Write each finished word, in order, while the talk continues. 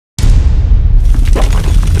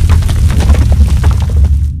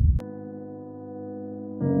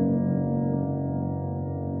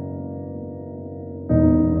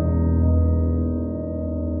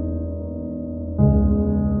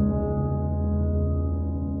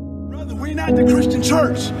We're not the Christian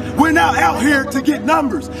church. We're not out here to get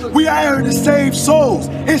numbers. We are out here to save souls.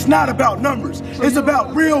 It's not about numbers. It's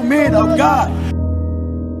about real men of God.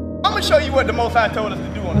 I'm going to show you what the Most High told us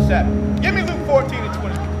to do on the Sabbath. Give me Luke 14 and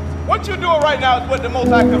 20. What you're doing right now is what the Most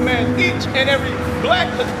High commands each and every black,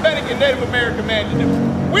 Hispanic, and Native American man to do.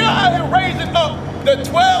 We are out here raising up the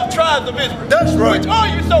 12 tribes of Israel. That's right. Which are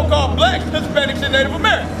you so-called blacks, Hispanics, and Native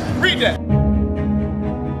Americans. Read that.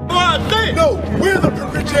 No, we're the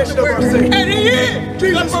propitiation of our sin. And he is.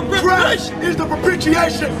 Jesus Christ is the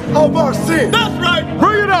propitiation of our sin. That's right.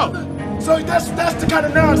 Bring it up. So that's the kind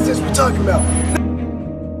of nonsense we're talking about.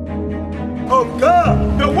 Of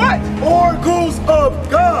God. The what? Oracles of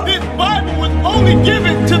God. This Bible was only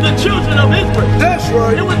given to the children of Israel. That's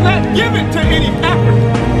right. It was not given to any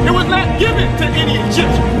African. It was not given to any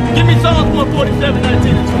Egyptian. Give me Psalms 147,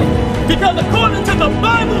 19 and 20. Because according to the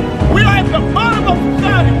Bible, we are at the bottom of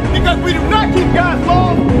society because we do not keep God's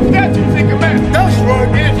laws, statutes, and commandments. That's right.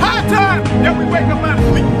 It is high time that we wake up out of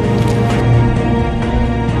sleep.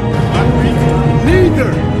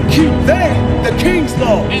 Neither keep they the king's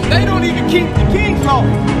law. And they don't even keep the king's law.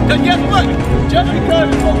 Because guess what? Just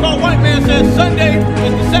because the so-called white man says Sunday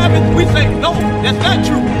is the Sabbath, we say, no, that's not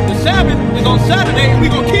true. The Sabbath is on Saturday, and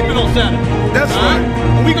we're going to keep it on Saturday. That's right.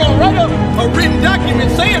 And we're going to write up a written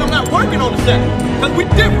document saying I'm not working on the Sabbath. Because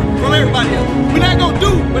we're different from everybody else. We're not going to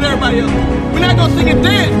do what everybody else. We're not going to sing and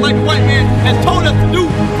dance like the white man has told us to do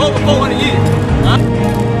over 400 years.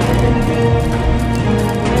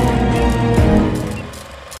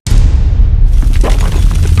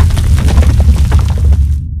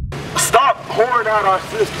 Stop pouring out our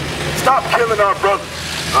sisters. Stop killing our brothers.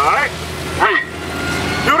 Alright? Read.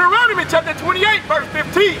 Deuteronomy chapter 28, verse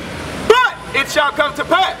 15. But it shall come to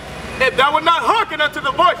pass, if thou wilt not hearken unto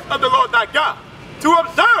the voice of the Lord thy God, to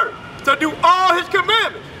observe, to do all his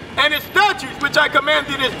commandments, and his statutes which I command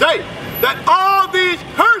thee this day, that all these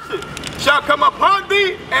curses shall come upon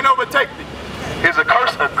thee and overtake thee. Is a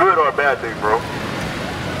curse a good or a bad thing, bro?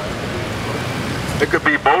 It could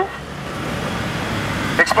be both.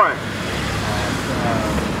 Explain.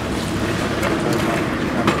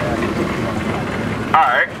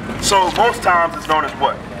 Alright, so most times it's known as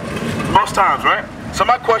what? Most times, right? So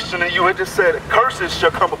my question to you, it just said, curses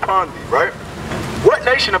shall come upon thee, right? What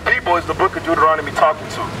nation of people is the book of Deuteronomy talking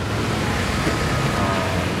to?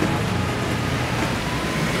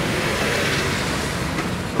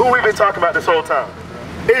 Who we've been talking about this whole time?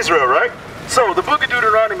 Israel, right? So the book of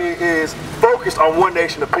Deuteronomy is focused on one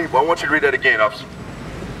nation of people. I want you to read that again, officer.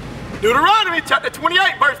 Deuteronomy chapter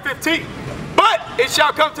 28, verse 15. But it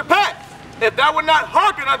shall come to pass, if thou wilt not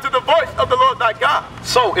hearken unto the voice of the Lord thy God.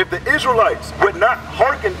 So if the Israelites would not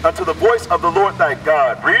hearken unto the voice of the Lord thy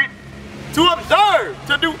God, read. To observe,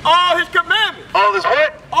 to do all his commandments. All his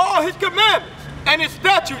what? All his commandments, and his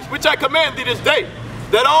statutes which I command thee this day,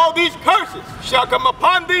 that all these curses shall come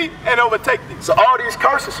upon thee and overtake thee. So all these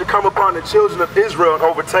curses should come upon the children of Israel and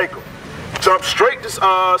overtake them. Jump straight to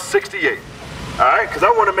 68. All right, because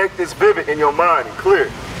I want to make this vivid in your mind and clear.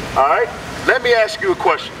 All right, let me ask you a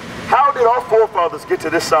question. How did our forefathers get to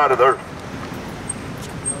this side of the earth?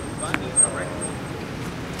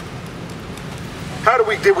 How did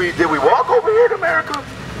we walk over here to America?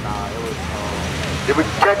 Did we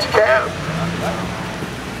catch a cab?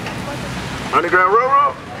 Underground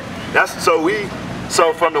Railroad?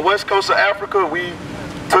 So from the west coast of Africa, we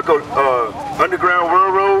took a underground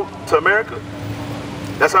railroad to America?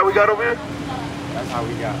 That's how we got over here? That's how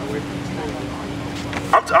we got away from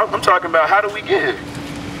slavery. I'm talking about how do we get here?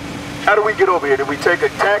 How do we get over here? Did we take a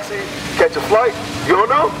taxi, catch a flight? You don't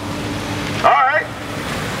know? All right.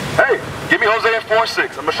 Hey, give me Hosea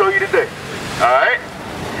 4:6. I'm gonna show you today. All right.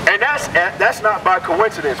 And that's not by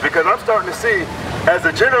coincidence, because I'm starting to see as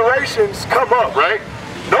the generations come up, right?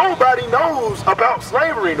 Nobody knows about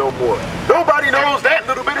slavery no more. Nobody knows that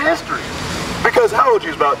little bit of history. Because how old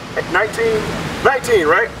you? About 19,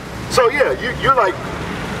 right? So yeah, you're like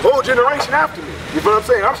whole generation after me. You know what I'm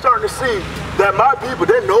saying? I'm starting to see that my people,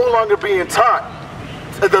 they're no longer being taught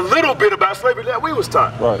the little bit about slavery that we was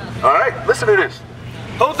taught. Right. All right, listen to this.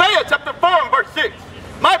 Hosea chapter 4 and verse 6.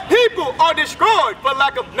 My people are destroyed for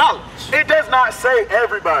lack of knowledge. It does not say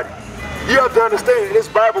everybody. You have to understand that this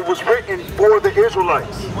Bible was written for the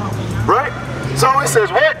Israelites, right? So it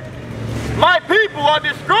says what? My people are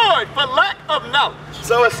destroyed for lack of knowledge.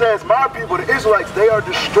 So it says my people, the Israelites, they are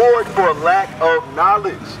destroyed for lack of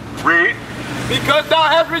knowledge. Read. Because thou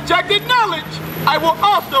hast rejected knowledge, I will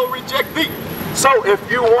also reject thee. So if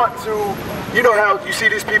you want to, you know how you see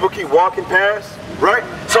these people keep walking past, right?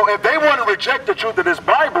 So if they want to reject the truth of this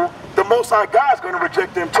Bible, the Most High God's going to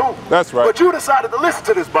reject them too. That's right. But you decided to listen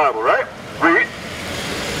to this Bible, right? Read.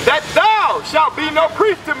 that thou shalt be no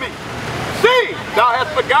priest to me. See, thou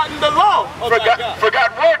hast forgotten the law of thy God.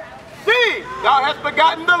 Forgot what? See, thou hast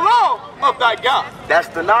forgotten the law of thy God. That's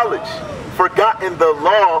the knowledge. Forgotten the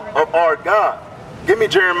law of our God. Give me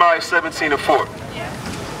Jeremiah 17:4.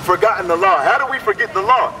 Forgotten the law. How do we forget the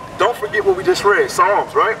law? Don't forget what we just read,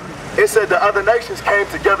 Psalms, right? It said the other nations came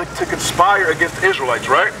together to conspire against the Israelites,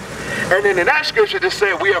 right? And then in that scripture it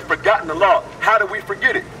said we have forgotten the law. How do we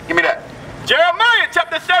forget it? Give me that. Jeremiah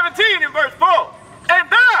chapter 17 and verse 4. And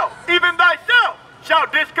thou, even thyself,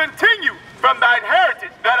 shalt discontinue from thine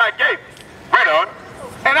heritage that I gave thee. Right on.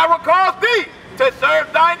 And I will cause thee to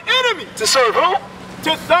serve thine enemies. To serve who?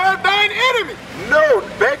 To serve thine enemies. No,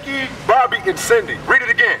 Becky, Bobby, and Cindy. Read it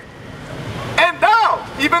again. And thou,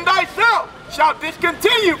 even thyself, shalt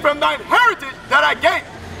discontinue from thine heritage that I gave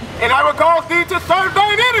thee. And I will cause thee to serve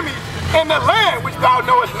thine enemies in the land which thou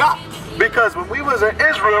knowest not. Because when we was in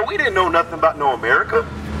Israel, we didn't know nothing about no America.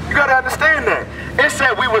 You got to understand that. It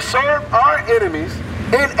said we would serve our enemies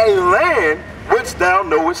in a land which thou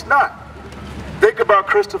knowest not. Think about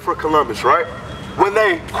Christopher Columbus, right? When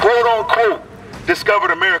they, quote unquote,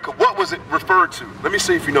 discovered America, what was it referred to? Let me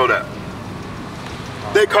see if you know that.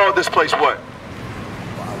 They called this place what?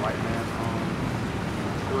 White man.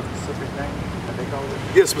 It was a specific name that they called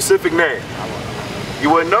it? Yeah, specific name. You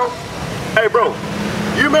wouldn't know? Hey, bro,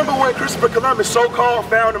 you remember when Christopher Columbus so-called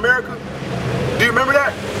found America? Do you remember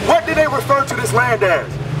that? What did they refer to this land as?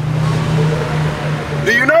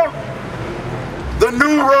 Do you know? The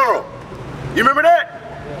New World. You remember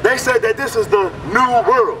that? They said that this is the New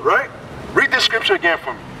World, right? Read this scripture again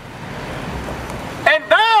for me. And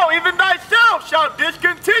thou, even thyself, shalt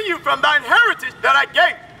discontinue from thine heritage that I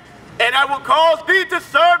gave thee. And I will cause thee to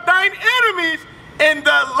serve thine enemies in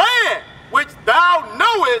the land which thou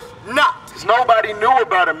knowest not. Because nobody knew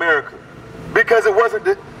about America. Because it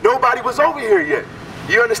wasn't, nobody was over here yet.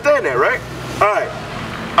 You understand that, right?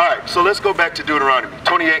 All right, so let's go back to Deuteronomy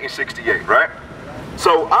 28 and 68, right?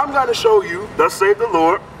 So I'm going to show you, thus save the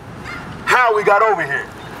Lord, how we got over here.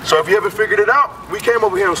 So if you haven't figured it out, we came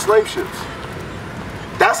over here on slave ships.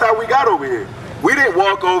 That's how we got over here. We didn't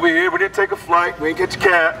walk over here, we didn't take a flight, we didn't catch a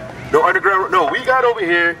cab, no underground, no, we got over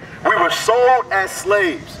here, we were sold as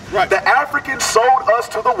slaves. Right. The Africans sold us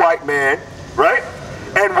to the white man, right?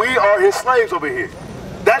 And we are his slaves over here.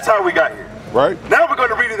 That's how we got here. Right. Now we're going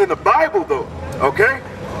to read it in the Bible though, okay?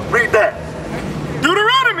 Read that.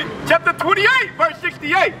 Deuteronomy chapter 28, verse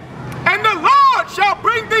 68. And the Lord shall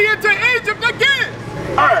bring thee into Egypt again.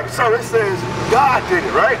 All right, so it says God did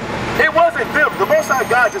it, right? It wasn't them. The Most High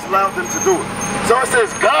God just allowed them to do it. So it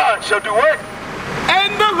says God shall do what?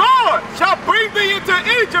 And the Lord shall bring thee into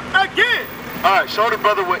Egypt again. All right, show the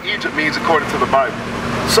brother what Egypt means according to the Bible.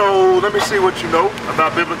 So let me see what you know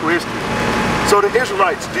about biblical history. So the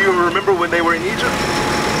Israelites, do you remember when they were in Egypt?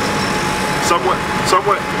 Somewhat.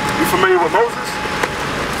 You familiar with Moses?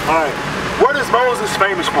 All right, what is Moses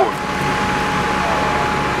famous for?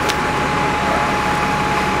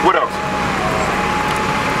 What else?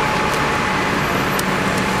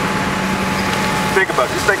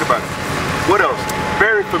 Just think about it. What else?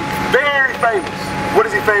 Very famous. What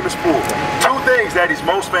is he famous for? Two things that he's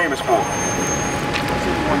most famous for.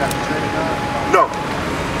 No.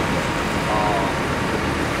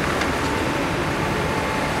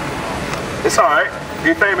 It's all right.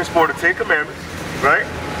 He's famous for the 10 Commandments, right?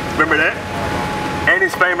 Remember that? And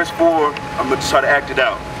he's famous for, I'm going to try to act it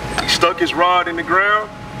out. He stuck his rod in the ground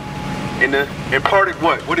and parted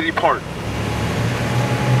what? What did he part?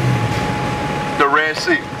 The Red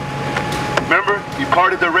Sea. Remember? He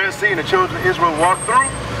parted the Red Sea and the children of Israel walked through.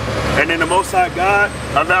 And then the Most High God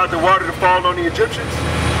allowed the water to fall on the Egyptians.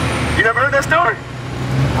 You never heard that story?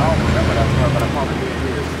 I don't remember that story, but I probably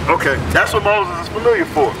did. Okay, that's what Moses is familiar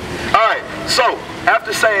for. All right, so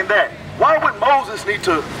after saying that, why would Moses need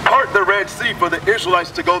to part the Red Sea for the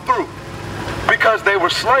Israelites to go through? Because they were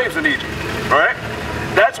slaves in Egypt, right?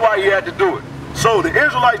 That's why he had to do it. So the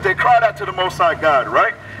Israelites, they cried out to the Most High God,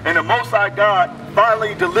 right? And the Most High God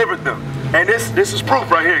finally delivered them. And this is proof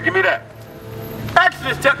right here. Give me that.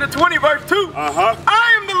 Exodus chapter 20, verse 2.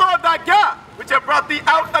 I am the Lord thy God, which have brought thee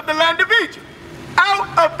out of the land of Egypt, out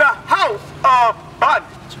of the house of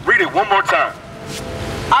bondage. Read it one more time.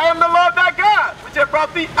 I am the Lord thy God, which have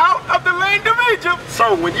brought thee out of the land of Egypt.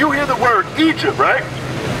 So when you hear the word Egypt, right?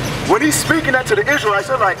 When he's speaking that to the Israelites,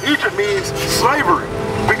 they're like, Egypt means slavery,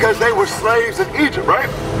 because they were slaves in Egypt, right?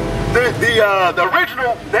 The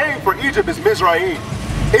original name for Egypt is Mizraim.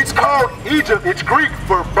 It's called Egypt. It's Greek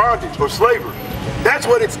for bondage or slavery. That's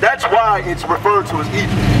why it's referred to as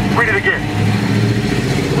Egypt. Read it again.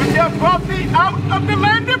 Which have brought thee out of the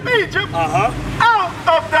land of Egypt, out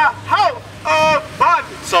of the house of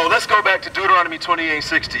bondage. So back to Deuteronomy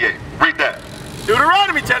 28:68. Read that.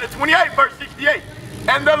 Deuteronomy chapter 28, verse 68.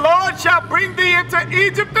 And the Lord shall bring thee into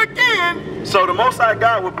Egypt again. So the Most High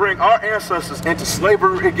God would bring our ancestors into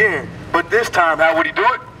slavery again. But this time, how would he do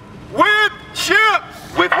it? With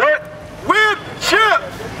ships. With what? With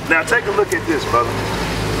ships. Now take a look at this, brother.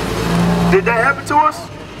 Did that happen to us?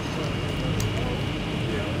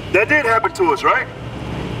 That did happen to us, right?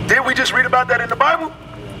 Did we just read about that in the Bible?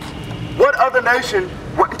 What other nation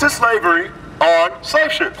went into slavery on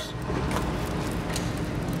slave ships?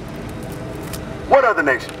 What other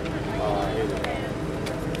nation?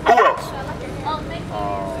 Who else?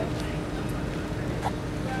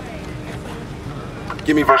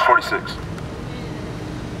 Give me verse 46.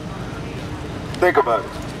 Think about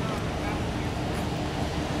it.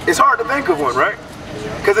 It's hard to think of one, right?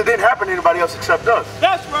 Because it didn't happen to anybody else except us.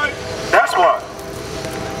 That's right. That's why.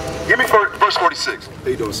 Give me verse 46. How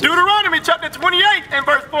you doing, sis? Deuteronomy chapter 28 and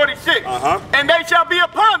verse 46. And they shall be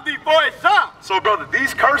upon thee for a sign. So, brother,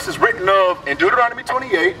 these curses written of in Deuteronomy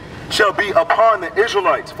 28 shall be upon the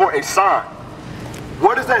Israelites for a sign.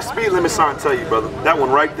 What does that speed limit sign tell you, brother? That one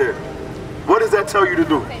right there. What does that tell you to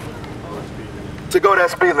do? To go that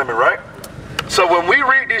speed limit, right? So when we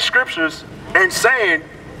read these scriptures and saying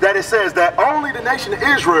that it says that only the nation of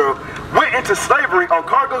Israel went into slavery on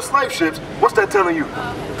cargo slave ships, what's that telling you?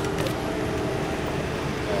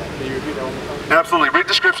 Absolutely. Read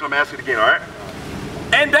the scripture. I'm asking it again, all right?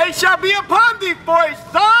 And they shall be upon thee for a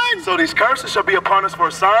sign. So these curses shall be upon us for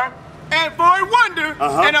a sign. And for a wonder.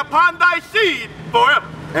 And upon thy seed forever.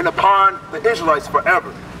 And upon the Israelites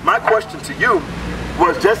forever. My question to you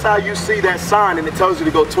was just how you see that sign and it tells you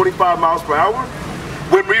to go 25 miles per hour.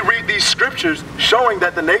 When we read these scriptures showing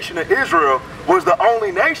that the nation of Israel was the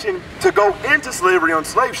only nation to go into slavery on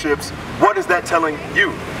slave ships, what is that telling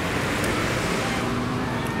you?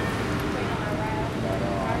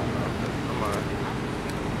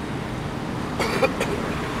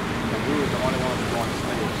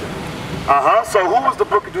 So who was the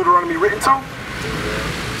book of Deuteronomy written to?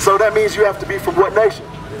 So that means you have to be from what nation?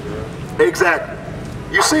 Exactly.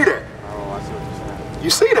 You see that? Oh, I see what you're saying. You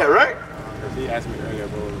see that, right? Because he asked me earlier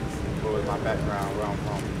what was my background, where I'm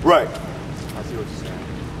from. Right. I see what you're saying.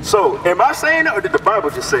 So, am I saying that or did the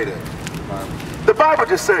Bible just say that? The Bible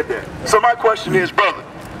just said that. So my question is, brother,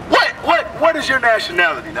 what is your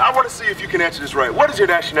nationality? Now I want to see if you can answer this right. What is your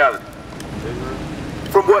nationality? Israel?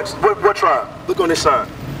 From what tribe? Look on this side.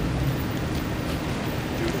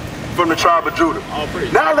 From the tribe of Judah.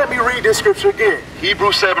 Now let me read this scripture again.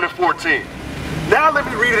 Hebrews 7 and 14. Now let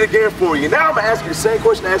me read it again for you. Now I'm going to ask you the same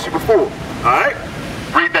question I asked you before. Alright?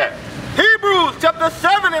 Read that. Hebrews chapter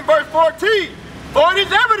 7 and verse 14. For it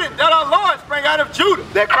is evident that our Lord sprang out of Judah.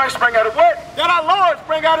 That Christ sprang out of what? That our Lord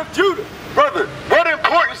sprang out of Judah. Brother, what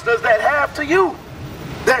importance does that have to you?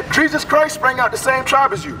 That Jesus Christ sprang out the same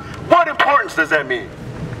tribe as you. What importance does that mean?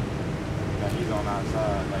 That he's on our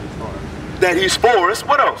side, that he's for us. That he's for us.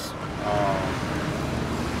 What else?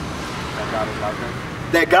 That God is like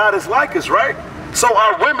us. That God is like us, right? So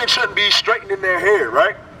our women shouldn't be straightening their hair,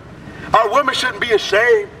 right? Our women shouldn't be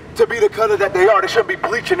ashamed to be the color that they are. They shouldn't be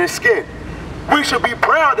bleaching their skin. We should be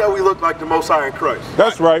proud that we look like the Most High in Christ.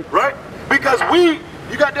 That's right. Right? Because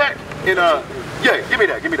you got that? Yeah, give me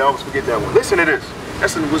that. I almost forget that one. Listen to this.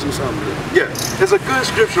 That's in the Wisdom of Solomon. Yeah, there's a good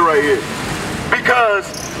scripture right here. Because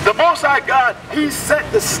the Most High God, he set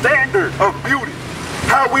the standard of beauty,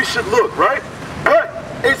 how we should look, right? But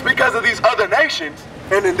it's because of these other nations,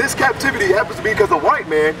 and in this captivity it happens to be because of white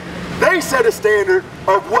man, they set a standard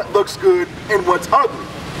of what looks good and what's ugly.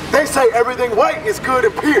 They say everything white is good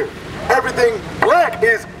and pure. Everything black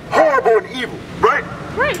is horrible and evil, right?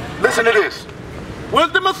 Right. Listen to this.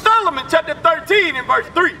 Wisdom of Solomon chapter 13 and verse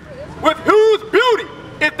 3. With whose beauty,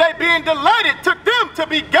 if they being delighted, took them to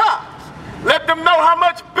be gods. Let them know how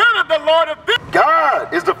much better the Lord of them.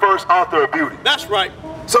 God is the first author of beauty. That's right.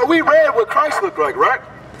 So we read what Christ looked like, right?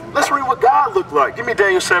 Let's read what God looked like. Give me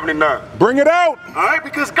Daniel 7 and 9. Bring it out. All right,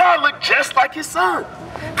 because God looked just like his son.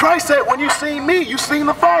 Christ said, when you seen me, you seen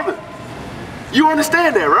the Father. You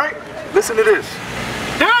understand that, right? Listen to this.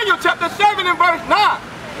 Daniel chapter 7 and verse 9.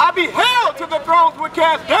 I beheld till the thrones were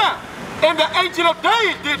cast down, and the Ancient of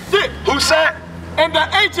Days did sit. Who sat? And the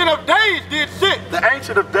Ancient of Days did sit. The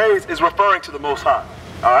Ancient of Days is referring to the Most High.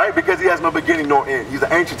 All right, because he has no beginning nor end. He's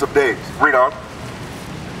the Ancient of Days. Read on.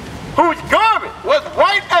 Whose garment was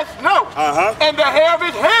white as snow, and the hair of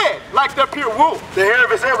his head like the pure wool. The hair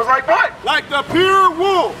of his head was like what? Like the pure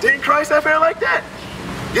wool. Didn't Christ have hair like that?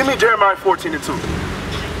 Give me Jeremiah 14 and 2.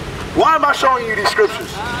 Why am I showing you these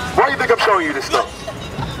scriptures? Why do you think I'm showing you this stuff?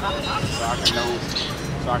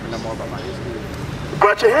 So I can know more about my history.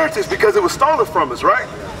 brought your heritage because it was stolen from us, right?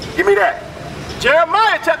 Give me that.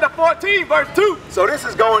 Jeremiah chapter 14, verse 2. So this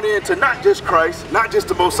is going into not just Christ, not just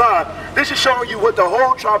the Messiah. This is showing you what the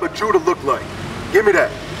whole tribe of Judah looked like. Give me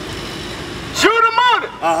that. Judah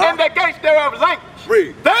mourneth, and the gates thereof languish.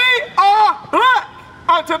 Read. They are black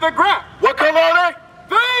unto the ground. What color are they?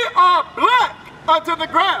 They are black unto the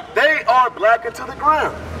ground. They are black unto the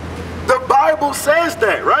ground. The Bible says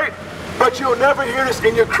that, right? But you'll never hear this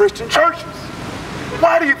in your Christian churches.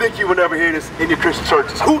 Why do you think you will never hear this in your Christian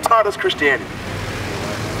churches? Who taught us Christianity?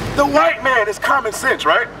 The white man. Is common sense,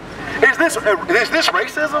 right? Is this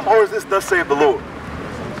racism or is this thus saith the Lord?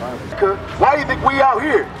 Why do you think we out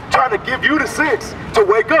here trying to give you the sense to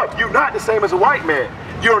wake up? You're not the same as a white man.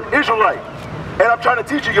 You're an Israelite. And I'm trying to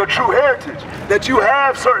teach you your true heritage, that you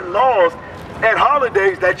have certain laws and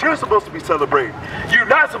holidays that you're supposed to be celebrating. You're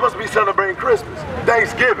not supposed to be celebrating Christmas,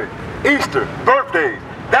 Thanksgiving, Easter, birthdays.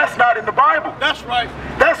 That's not in the Bible. That's right.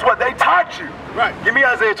 That's what they taught you. Right. Give me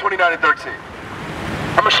Isaiah 29 and 13.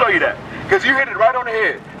 I'm going to show you that, because you hit it right on the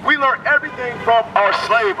head. We learned everything from our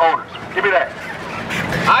slave owners. Give me that.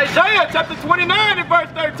 Isaiah chapter 29 and verse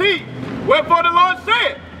 13. Wherefore the Lord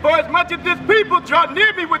said, for as much as this people draw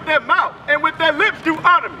near me with their mouth, and with their lips do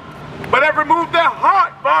honor me, but have removed their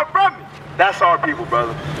heart far from me. That's our people,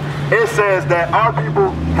 brother. It says that our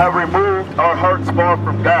people have removed our hearts far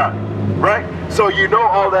from God, right? So you know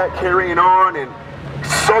all that carrying on and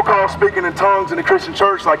so-called speaking in tongues in the Christian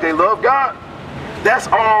church like they love God, that's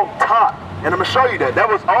all taught. And I'm going to show you that. That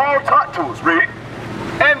was all taught to us. Read.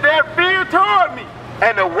 And their fear toward me.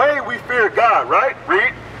 And the way we fear God, right?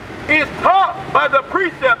 Read. Is taught by the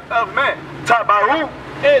precepts of men. Taught by who?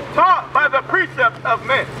 Is taught by the precepts of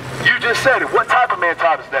men. You just said it. What type of man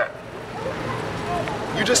taught us that?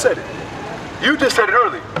 You just said it. You just said it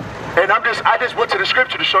earlier. And I just went to the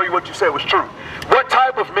scripture to show you what you said was true. What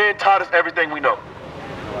type of man taught us everything we know?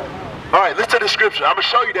 All right, listen to the scripture. I'm going to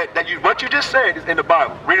show you that what you just said is in the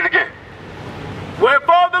Bible. Read it again.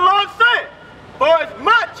 Wherefore the Lord said, for as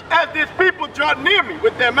much as this people draw near me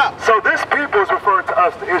with their mouth. So this people is referring to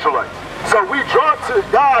us, the Israelites. So we draw to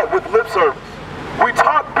God with lip service. We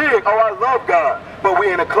talk big, oh, I love God. But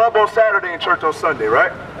we in a club on Saturday and church on Sunday,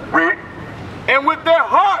 right? Read. And with their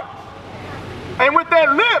hearts and with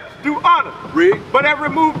their lips do honor. Read. But have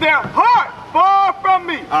removed their heart far from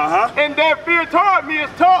me. And their fear toward me is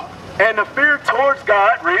taught. And the fear towards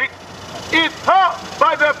God, read, is taught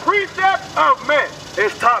by the precepts of men.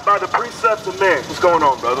 It's taught by the precepts of men. What's going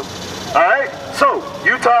on, brother? All right? So,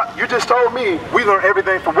 you just told me we learn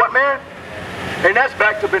everything from what, man? And that's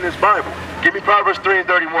backed up in this Bible. Give me Proverbs 3 and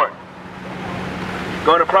 31.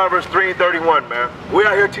 Going to Proverbs 3 and 31, man. We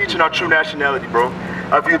out here teaching our true nationality, bro.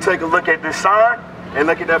 If you take a look at this sign and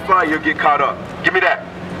look at that fly, you'll get caught up. Give me that.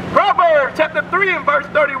 Proverbs chapter 3 and verse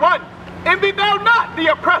 31. Envy thou not the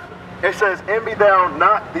oppressor. It says, envy thou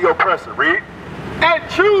not the oppressor. Read. And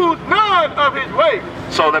choose none of his ways.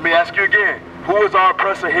 So let me ask you again. Who is our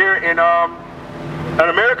oppressor here in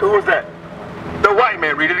America? Who is that? The white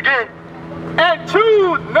man. Read it again. And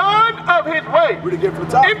choose none of his ways. Read it again from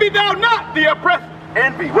the top. Envy thou not the oppressor.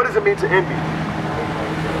 Envy. What does it mean to envy?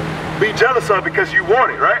 Be jealous of because you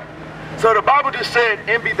want it, right? So the Bible just said,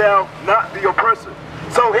 envy thou not the oppressor.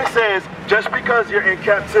 So it says, just because you're in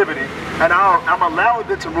captivity and I'm allowing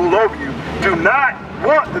them to rule over you, do not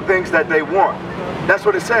want the things that they want. That's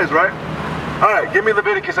what it says, right? All right, give me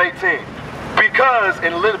Leviticus 18. Because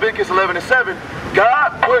in Leviticus 11 and 7,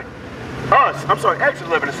 God put us, Exodus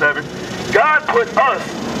 11 and 7, God put us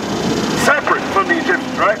separate from the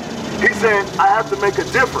Egyptians, right? He said, I have to make a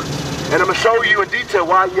difference. And I'm going to show you in detail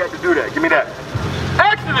why he had to do that. Give me that.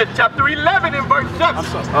 Exodus chapter 11 and verse 7. I'm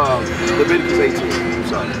sorry. Leviticus 18. I'm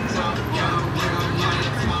sorry.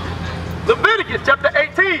 Leviticus chapter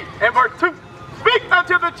 18 and verse 2. Speak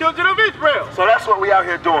unto the children of Israel. So that's what we out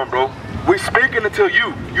here doing, bro. We speaking until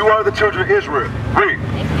you are the children of Israel. Read.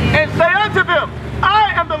 And say unto them,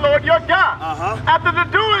 I am the Lord your God, after the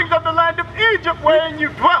doings of the land of Egypt wherein you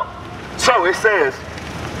dwelt. So it says,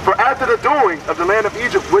 for after the doings of the land of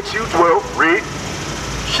Egypt which you dwelt, read.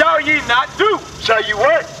 Shall ye not do? Shall you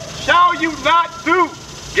what? Shall you not do?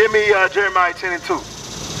 Give me Jeremiah 10 and 2.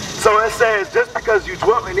 So it says, just because you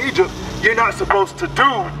dwelt in Egypt, you're not supposed to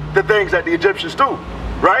do the things that the Egyptians do,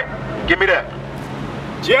 right? Give me that.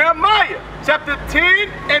 Jeremiah chapter 10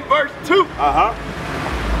 and verse 2.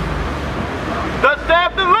 Thus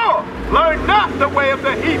saith the Lord, learn not the way of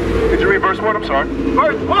the heathen. Did you read verse 1? I'm sorry.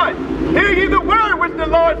 Verse 1. Hear ye the word which the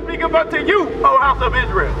Lord speaketh unto you, O house of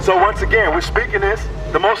Israel. So once again, we're speaking this.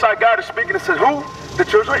 The Most High God is speaking this to who? The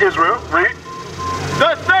children of Israel. Read.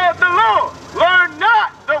 Thus saith the Lord, learn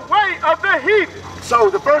not the way of the heathen. So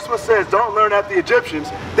the first one says, don't learn after the Egyptians.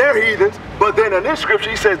 They're heathens. But then in this scripture,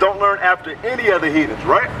 he says, don't learn after any other heathens,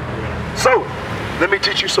 right? So let me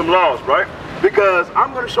teach you some laws, right? Because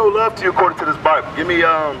I'm going to show love to you according to this Bible. Give me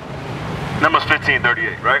Numbers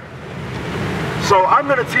 15:38, right? So I'm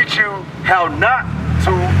going to teach you how not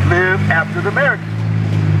to live after the Americans.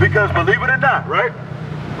 Because believe it or not, right?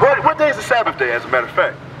 What day is the Sabbath day, as a matter of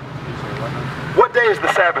fact? What day is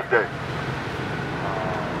the Sabbath day?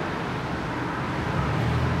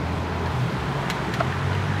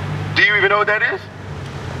 Do you even know what that is?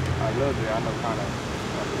 A little bit. I know kind of,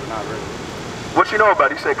 but not really. What you know about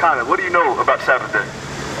it? You said kind of. What do you know about Sabbath day?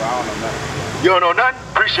 Well, I don't know nothing. You don't know nothing?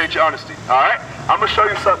 Appreciate your honesty. All right? I'm going to show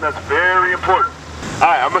you something that's very important. All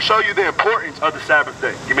right, I'm going to show you the importance of the Sabbath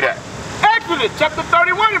day. Give me that. Exodus chapter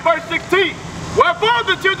 31 and verse 16. Wherefore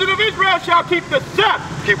the children of Israel shall keep the Sabbath.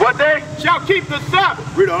 Keep what day? Shall keep the Sabbath.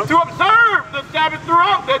 Read on. To observe the Sabbath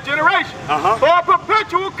throughout their generation. For a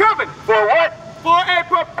perpetual covenant. For what? For a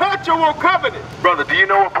perpetual covenant. Brother, do you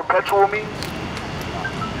know what perpetual means?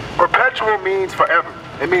 Perpetual means forever.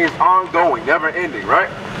 It means ongoing, never ending, right?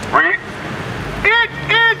 Read. It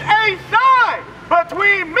is a sign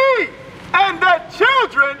between me and the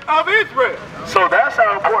children of Israel. So that's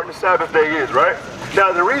how important the Sabbath day is, right?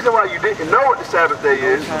 Now, the reason why you didn't know what the Sabbath day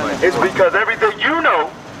is because everything you know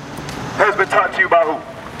has been taught to you by who?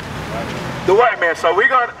 The white man. So we're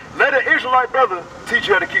going to let an Israelite brother teach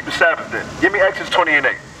you how to keep the Sabbath day. Give me Exodus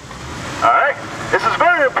 20:8. All right? This is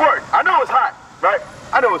very important. I know it's hot, right?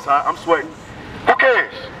 I know it's hot. I'm sweating. Who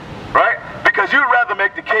cares, right? Because you'd rather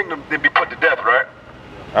make the kingdom than be put to death, right?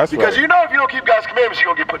 That's because right. you know if you don't keep God's commandments,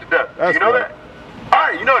 you're going to get put to death. That's you know right. that? All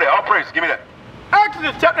right, you know that. All praises. Give me that.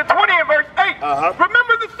 Exodus chapter 20 and verse 8.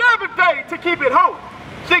 Remember the Sabbath day to keep it holy.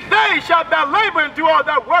 6 days shalt thou labor and do all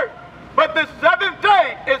thy work. But the 7th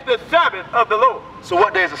day is the Sabbath of the Lord. So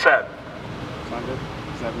what day is the Sabbath? Sunday,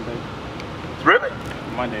 7th day. Really?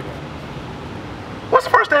 Monday day. What's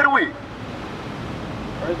the first day of the week?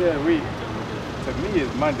 First day of the week, to me,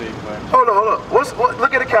 is Monday, but Hold on.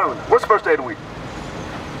 Look at the calendar. What's the first day of the week?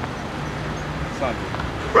 Sunday.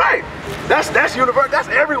 Right. That's universal. That's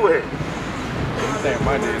everywhere. I'm saying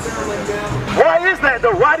Monday is the first day. Why is that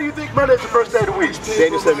though? Why do you think Monday is the first day of the week?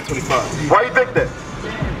 Daniel 7:25. Why do you think that?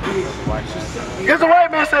 Because the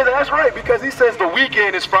white man says that. That's right. Because he says the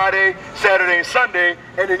weekend is Friday, Saturday, and Sunday,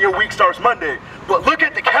 and then your week starts Monday. But look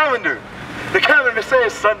at the calendar. The calendar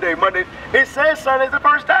says Sunday, Monday. It says Sunday's the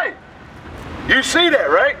first day. You see that,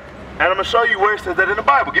 right? And I'm going to show you where it says that in the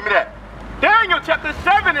Bible. Give me that. Daniel chapter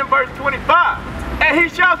 7 and verse 25. And he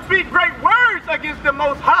shall speak great words against the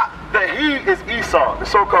Most High. The he is Esau, the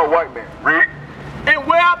so-called white man. Read. And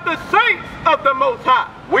wear out the saints of the Most High.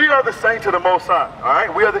 We are the saints of the Most High. All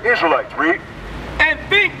right? We are the Israelites. Read. And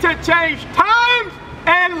think to change times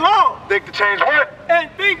and laws. Think to change what?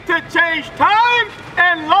 And think to change times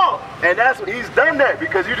and laws. And that's what he's done that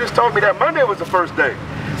because you just told me that Monday was the first day.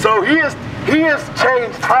 So he has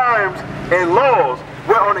changed times and laws.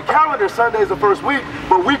 Where on the calendar, Sunday is the first week,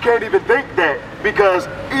 but we can't even think that because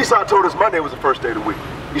Esau told us Monday was the first day of the week.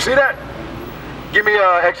 You see that? Give me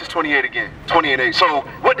Exodus 28 again, 20 and 8. So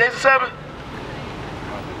what day is the Sabbath?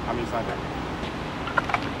 Sunday.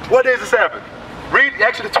 What day is the Sabbath? Read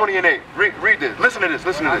Exodus 20 and 8. Read this. Listen to this.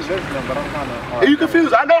 Listen to this. I'm listening, but I'm kind of... Are you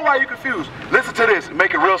confused? I know why you're confused. Listen to this.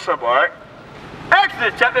 Make it real simple, all right?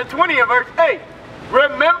 Exodus chapter 20 and verse 8.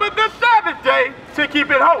 Remember the Sabbath day to keep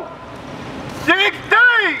it holy. 6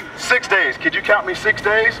 days. 6 days. Could you count me 6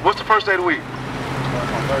 days? What's the first day of the week?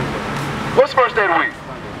 On Thursday. What's the first day of the week?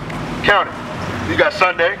 Count it. You got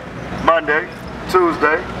Sunday, Monday,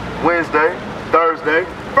 Tuesday, Wednesday, Thursday,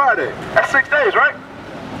 Friday. That's 6 days, right?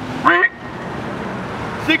 Read.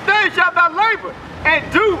 6 days shalt thou labor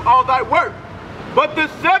and do all thy work. But the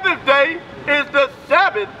 7th day is the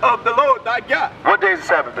Sabbath of the Lord thy God. What day is the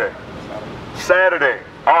Sabbath day? Saturday.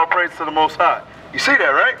 All praise to the Most High. You see that,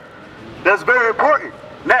 right? That's very important.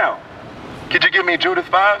 Now, could you give me Judith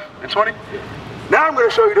 5 and 20? Now I'm going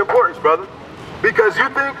to show you the importance, brother. Because you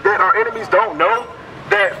think that our enemies don't know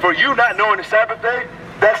that for you not knowing the Sabbath day,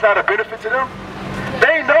 that's not a benefit to them?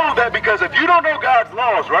 They know that because if you don't know God's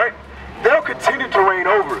laws, right, they'll continue to reign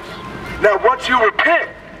over us. Now, once you repent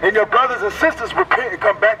and your brothers and sisters repent and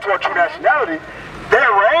come back to our true nationality, their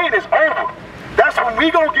reign is over. That's when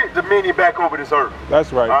we gonna get dominion back over this earth.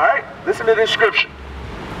 That's right. All right? Listen to this scripture.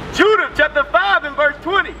 Judah chapter 5 and verse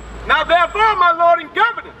 20. Now therefore, my Lord and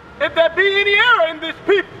Governor, if there be any error in this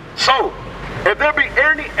people. So, if there be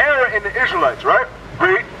any error in the Israelites, right?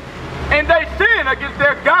 Read. And they sin against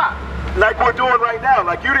their God. Like we're doing right now,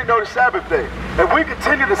 like you didn't know the Sabbath day. If we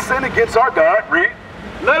continue to sin against our God, read.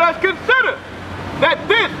 Let us consider that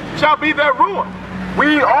this shall be their ruin.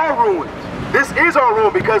 We are ruined. This is our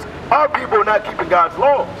ruin because our people are not keeping God's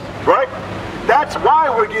laws, right? That's why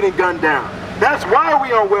we're getting gunned down. That's why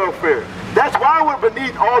we're on welfare. That's why we're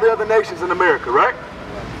beneath all the other nations in America, right?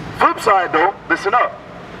 Flip side though, listen up.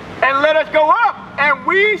 And let us go up, and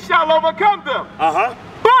we shall overcome them.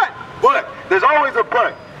 But there's always a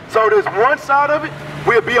but. So there's one side of it,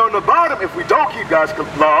 we'll be on the bottom if we don't keep God's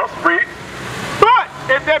laws. Read. But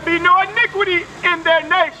if there be no iniquity in their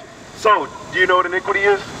nation. So, do you know what iniquity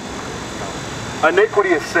is? Iniquity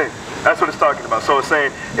is sin. That's what it's talking about. So it's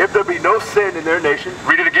saying, if there be no sin in their nation,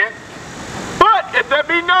 read it again. But if there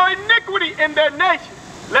be no iniquity in their nation,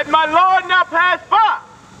 let my Lord now pass by,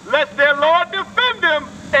 lest their Lord defend them,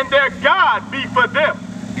 and their God be for them.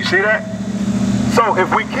 You see that? So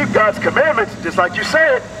if we keep God's commandments, just like you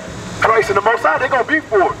said, Christ and the Most High, they're going to be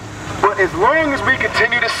for us. But as long as we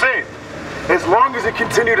continue to sin, as long as we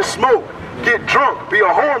continue to smoke, get drunk, be a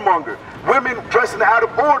whoremonger, women dressing out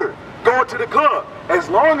of order, going to the club, as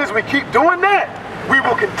long as we keep doing that, we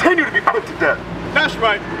will continue to be put to death. That's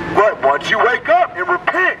right. But once you wake up and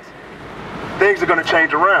repent, things are going to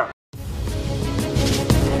change around.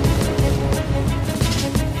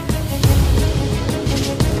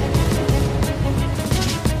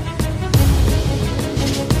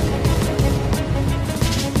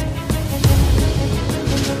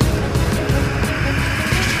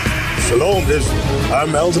 Shalom, Israel.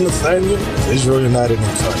 I'm Elder Nathaniel, Israel United in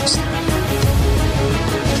Christ.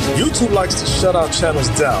 YouTube likes to shut our channels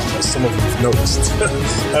down, as some of you have noticed,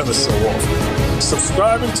 ever so often.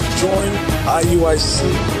 Subscribing to join IUIC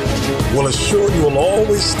will assure you will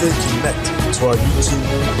always stay connected to our YouTube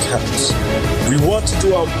accounts. We want to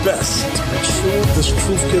do our best to make sure this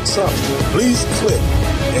truth gets out. Please click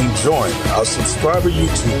and join our subscriber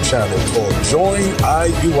YouTube channel called Join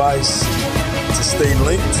IUIC to stay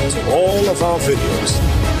linked to all of our videos.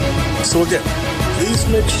 So again, please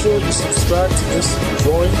make sure you subscribe to this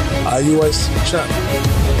Join IUIC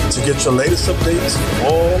channel to get your latest updates from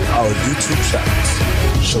all our YouTube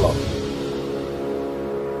channels. Shalom.